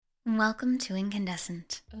Welcome to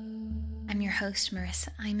Incandescent. I'm your host, Marissa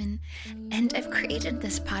Iman, and I've created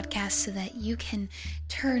this podcast so that you can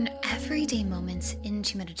turn everyday moments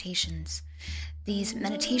into meditations. These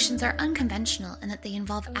meditations are unconventional in that they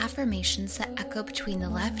involve affirmations that echo between the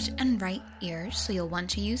left and right ears, so you'll want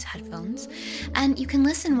to use headphones, and you can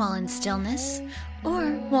listen while in stillness,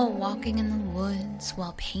 or while walking in the woods,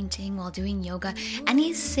 while painting, while doing yoga,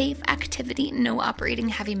 any safe activity, no operating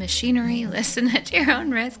heavy machinery, listen at your own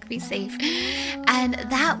risk, be safe. And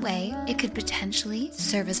that way, it could potentially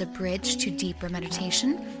serve as a bridge to deeper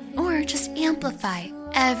meditation, or just amplify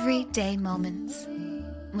everyday moments.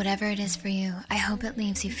 Whatever it is for you, I hope it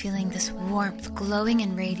leaves you feeling this warmth glowing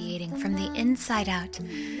and radiating from the inside out,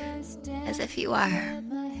 as if you are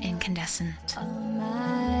incandescent.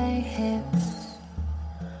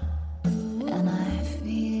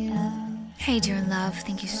 Hey dear love,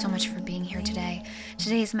 thank you so much for being here today.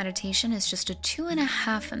 Today's meditation is just a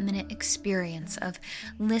 2.5 minute experience of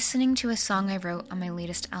listening to a song I wrote on my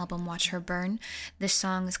latest album, Watch Her Burn. This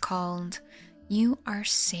song is called You Are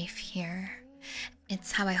Safe Here.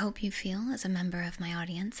 It's how I hope you feel as a member of my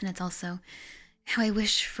audience, and it's also how I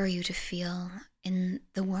wish for you to feel in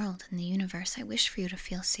the world, in the universe. I wish for you to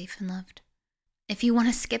feel safe and loved. If you want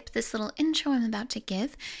to skip this little intro I'm about to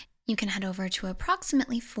give, you can head over to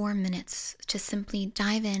approximately 4 minutes to simply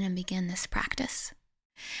dive in and begin this practice.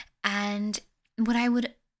 And what I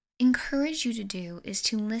would encourage you to do is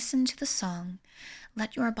to listen to the song,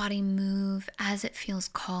 let your body move as it feels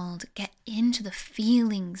called, get into the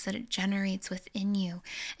feelings that it generates within you,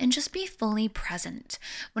 and just be fully present.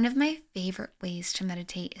 One of my favorite ways to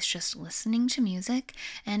meditate is just listening to music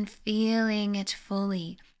and feeling it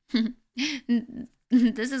fully.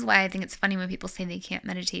 This is why I think it's funny when people say they can't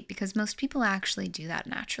meditate, because most people actually do that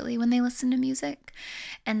naturally when they listen to music.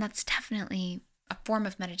 And that's definitely a form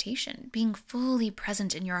of meditation, being fully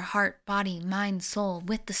present in your heart, body, mind, soul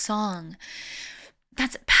with the song.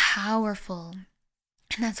 That's powerful.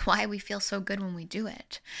 And that's why we feel so good when we do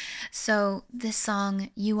it. So this song,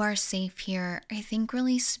 You Are Safe Here, I think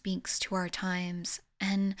really speaks to our times.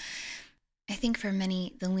 And I think for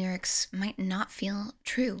many, the lyrics might not feel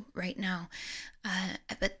true right now.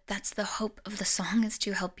 But that's the hope of the song, is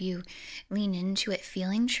to help you lean into it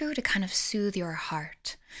feeling true, to kind of soothe your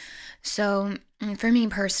heart. So for me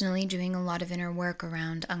personally, doing a lot of inner work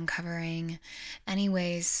around uncovering any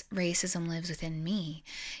ways racism lives within me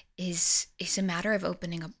is a matter of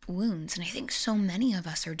opening up wounds. And I think so many of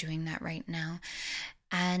us are doing that right now.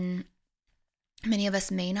 And many of us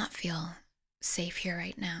may not feel safe here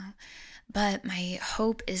right now. But my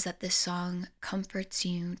hope is that this song comforts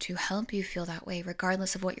you to help you feel that way,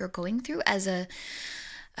 regardless of what you're going through, as a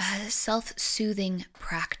self-soothing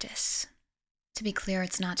practice. To be clear,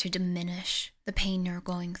 it's not to diminish the pain you're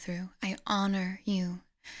going through. I honor you,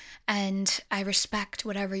 and I respect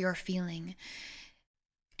whatever you're feeling.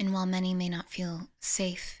 And while many may not feel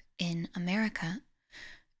safe in America,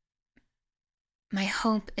 my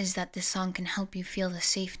hope is that this song can help you feel the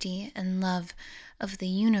safety and love of the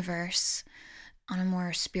universe on a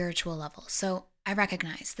more spiritual level. So I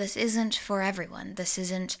recognize this isn't for everyone. This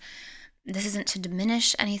isn't to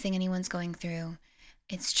diminish anything anyone's going through.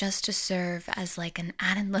 It's just to serve as like an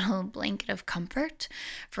added little blanket of comfort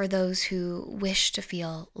for those who wish to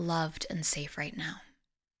feel loved and safe right now.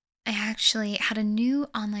 I actually had a new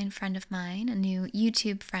online friend of mine, a new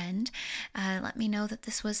YouTube friend, let me know that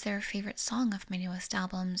this was their favorite song of my newest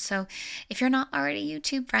album. So if you're not already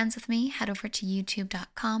YouTube friends with me, head over to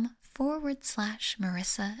youtube.com/Marissa,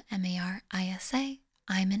 Marisa,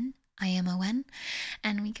 Iman, IMON,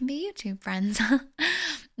 and we can be YouTube friends.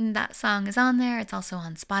 That song is on there. It's also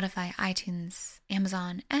on Spotify, iTunes,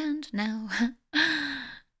 Amazon, and now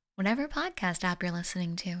whatever podcast app you're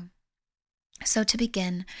listening to. So to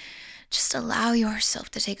begin, just allow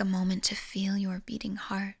yourself to take a moment to feel your beating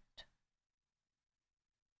heart.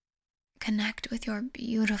 Connect with your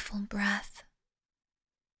beautiful breath.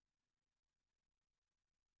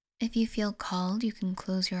 If you feel called, you can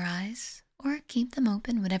close your eyes or keep them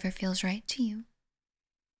open, whatever feels right to you.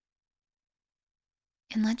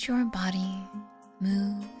 And let your body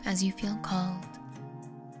move as you feel called,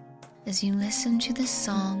 as you listen to this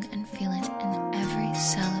song and feel it in every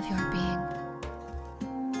cell of your being.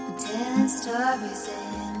 Telling stories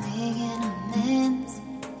and making amends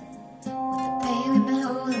with the pain we've been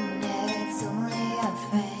holding there. It's only our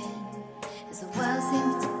friend. As the world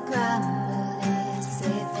seems to crumble, it's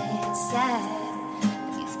safe inside.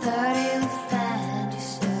 If you thought it would find you,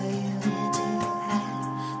 so you went to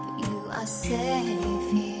hide, but you are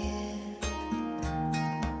safe here.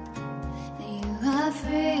 You are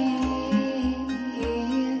free.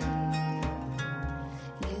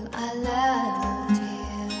 You are loved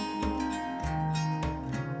here,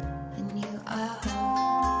 and you are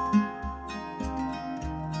home.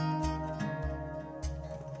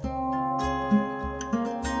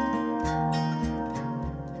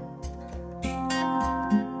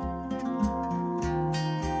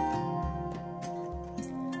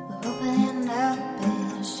 We're opening up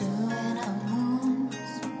and showing our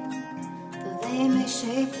wounds, though they may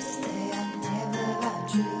shape us, they are never our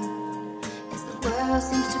truth. As the world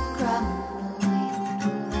seems to crumble, we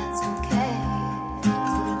know that's okay.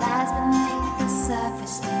 'Cause the lies beneath the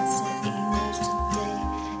surface needs to emerge today.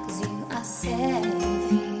 'Cause you are safe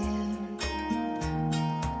here,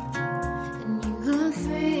 and you are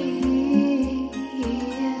free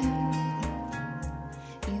here.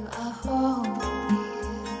 You are whole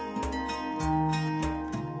here,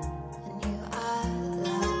 and you are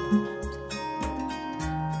loved.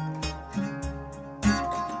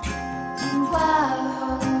 You are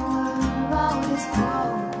whole, always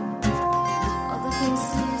whole. All the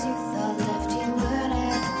places you thought left you were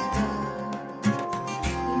never gone.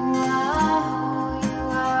 You are whole, you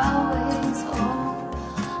are always whole.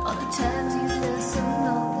 All the times you feel so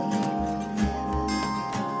lonely, you were never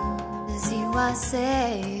alone. 'Cause you are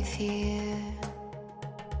safe here.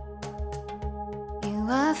 You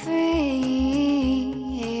are free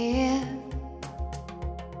here.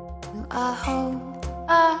 You are whole,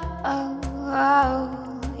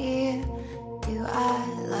 here. You are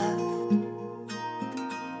loved.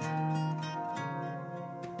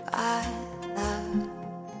 You are loved.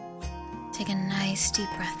 Take a nice deep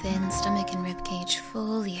breath in, stomach and ribcage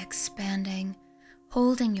fully expanding,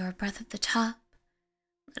 holding your breath at the top,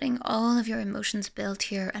 letting all of your emotions build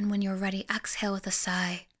here, and when you're ready, exhale with a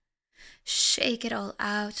sigh. Shake it all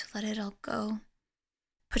out, let it all go.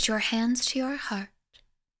 Put your hands to your heart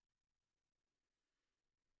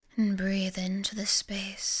and breathe into the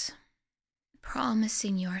space,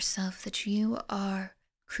 promising yourself that you are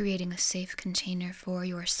creating a safe container for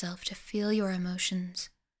yourself to feel your emotions,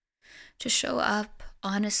 to show up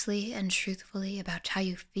honestly and truthfully about how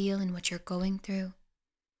you feel and what you're going through.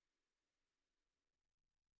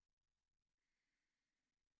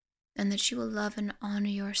 And that you will love and honor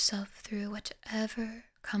yourself through whatever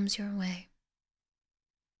comes your way.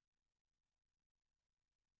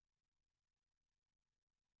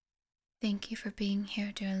 Thank you for being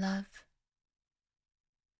here, dear love.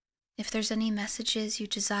 If there's any messages you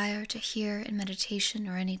desire to hear in meditation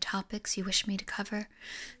or any topics you wish me to cover,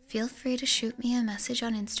 feel free to shoot me a message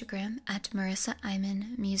on Instagram at Marissa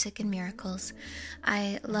Iman Music and Miracles.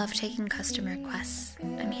 I love taking custom requests.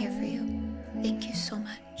 I'm here for you. Thank you so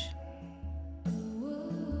much.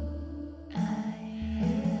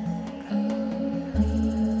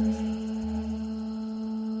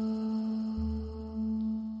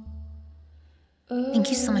 Thank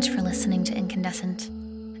you so much for listening to Incandescent.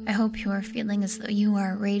 I hope you are feeling as though you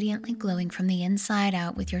are radiantly glowing from the inside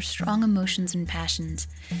out with your strong emotions and passions,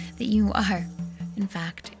 that you are, in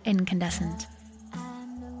fact, incandescent.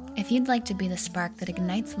 If you'd like to be the spark that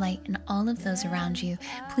ignites light in all of those around you,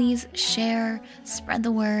 please share, spread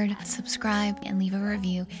the word, subscribe, and leave a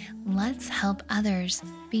review. Let's help others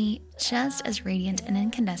be just as radiant and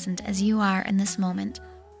incandescent as you are in this moment.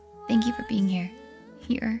 Thank you for being here.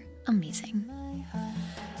 You're amazing.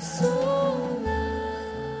 So